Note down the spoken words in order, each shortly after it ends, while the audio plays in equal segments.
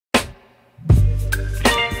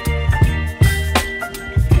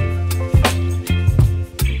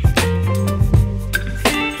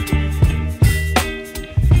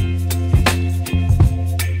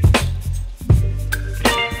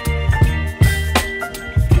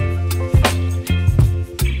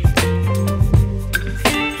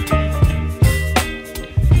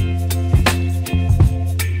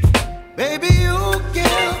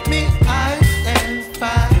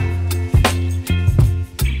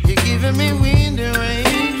giving me wind and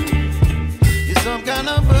rain. You're some kind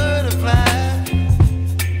of butterfly.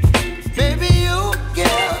 Baby, you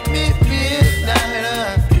give me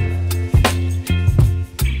midnight.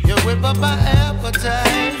 You whip up my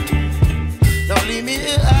appetite. Don't leave me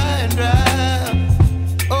here high and dry.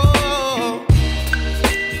 Oh,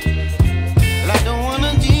 well, I don't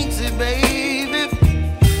wanna jinx it, baby.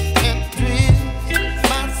 Can't twist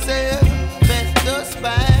myself at the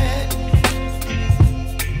spine.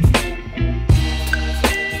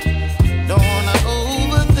 Don't wanna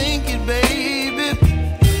overthink it, baby.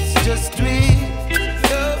 It's just twist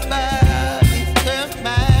your body and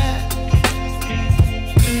mine.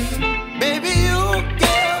 Baby, you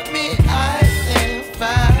give me ice and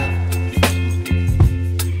fire.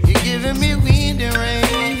 You're giving me wind and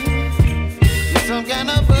rain. You're some kind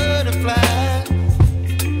of butterfly.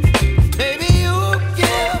 Baby, you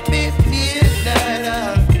give me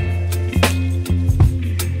midnight.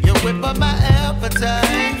 You whip up my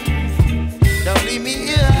appetite. Don't leave me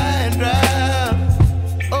here high and dry.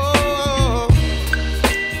 Oh,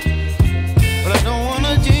 but I don't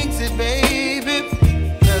wanna jinx it, baby.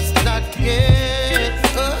 Let's not get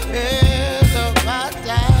ahead of my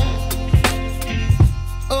time.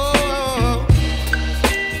 Oh,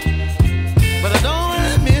 but I don't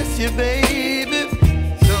wanna miss you, baby.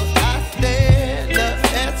 So I stand up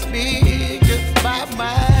and speak just my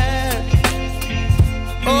mind.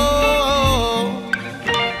 Oh.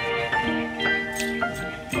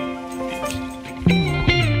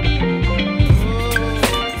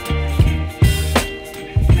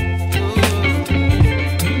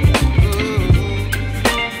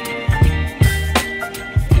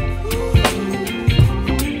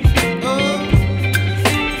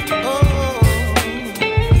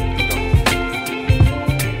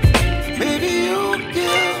 Baby, you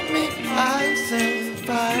give me ice and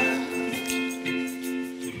fire.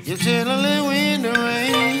 You're chilling wind and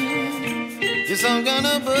rain. You're some kind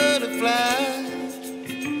of butterfly.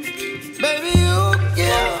 Baby, you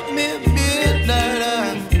give me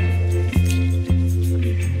midnight.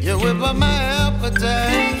 You whip up my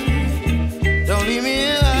appetite.